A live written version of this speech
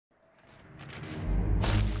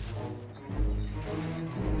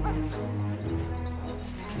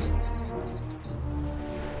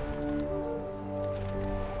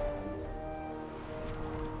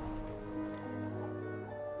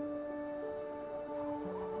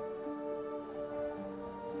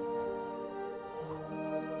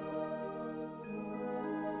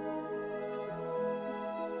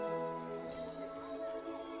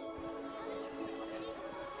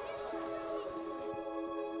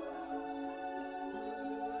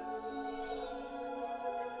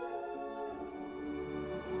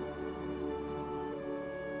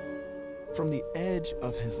from the edge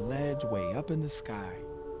of his ledge way up in the sky.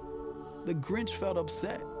 The Grinch felt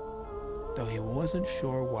upset, though he wasn't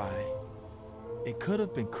sure why. It could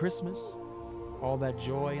have been Christmas, all that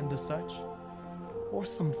joy and the such, or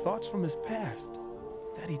some thoughts from his past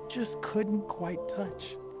that he just couldn't quite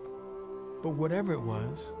touch. But whatever it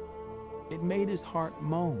was, it made his heart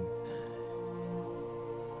moan.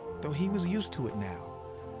 Though he was used to it now,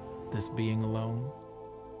 this being alone.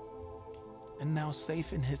 And now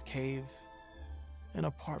safe in his cave and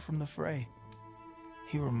apart from the fray,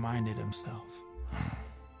 he reminded himself.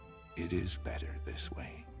 It is better this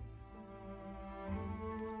way.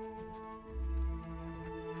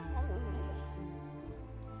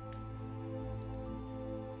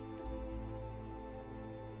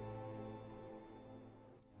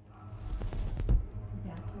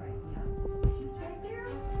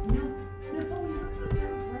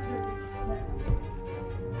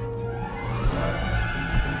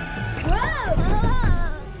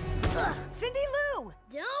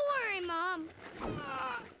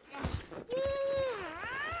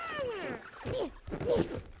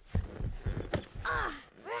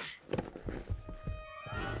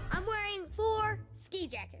 I'm wearing 4 ski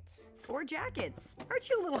jackets. 4 jackets? Aren't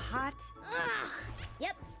you a little hot?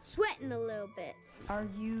 Yep, sweating a little bit. Are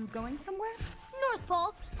you going somewhere? North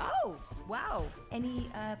Pole. Oh, wow. Any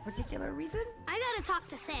particular reason? I gotta talk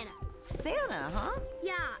to Santa. Santa, huh?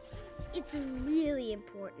 Yeah, it's really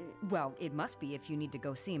important. Well, it must be if you need to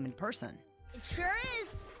go see him in person. It sure is.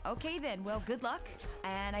 Okay then, well, good luck.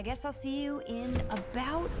 And I guess I'll see you in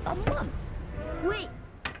about a month. Wait,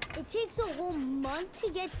 it takes a whole month to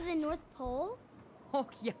get to the North Pole? Oh,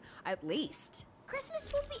 yeah, at least.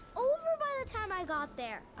 Christmas will be over by the time I got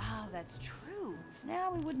there. Oh, that's true.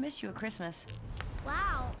 Now we would miss you at Christmas.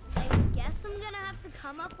 Wow, I guess I'm gonna have to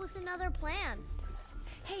come up with another plan.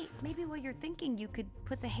 Hey, maybe while you're thinking, you could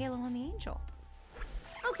put the halo on the angel.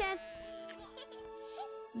 Okay.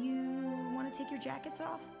 You want to take your jackets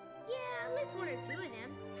off? Yeah, at least 1 or 2 of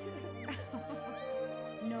them.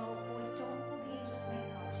 No, boys, don't pull the angel's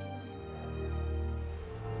legs off.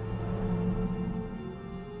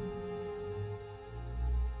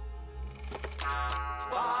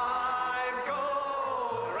 5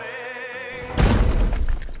 gold rings.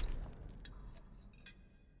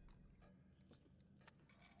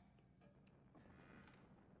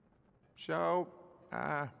 So,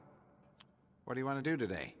 what do you want to do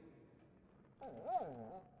today?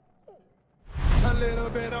 A little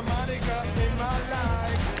bit of Monica in my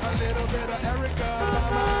life, a little bit of Erica by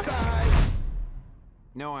my side.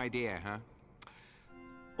 No idea, huh?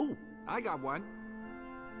 Oh, I got one.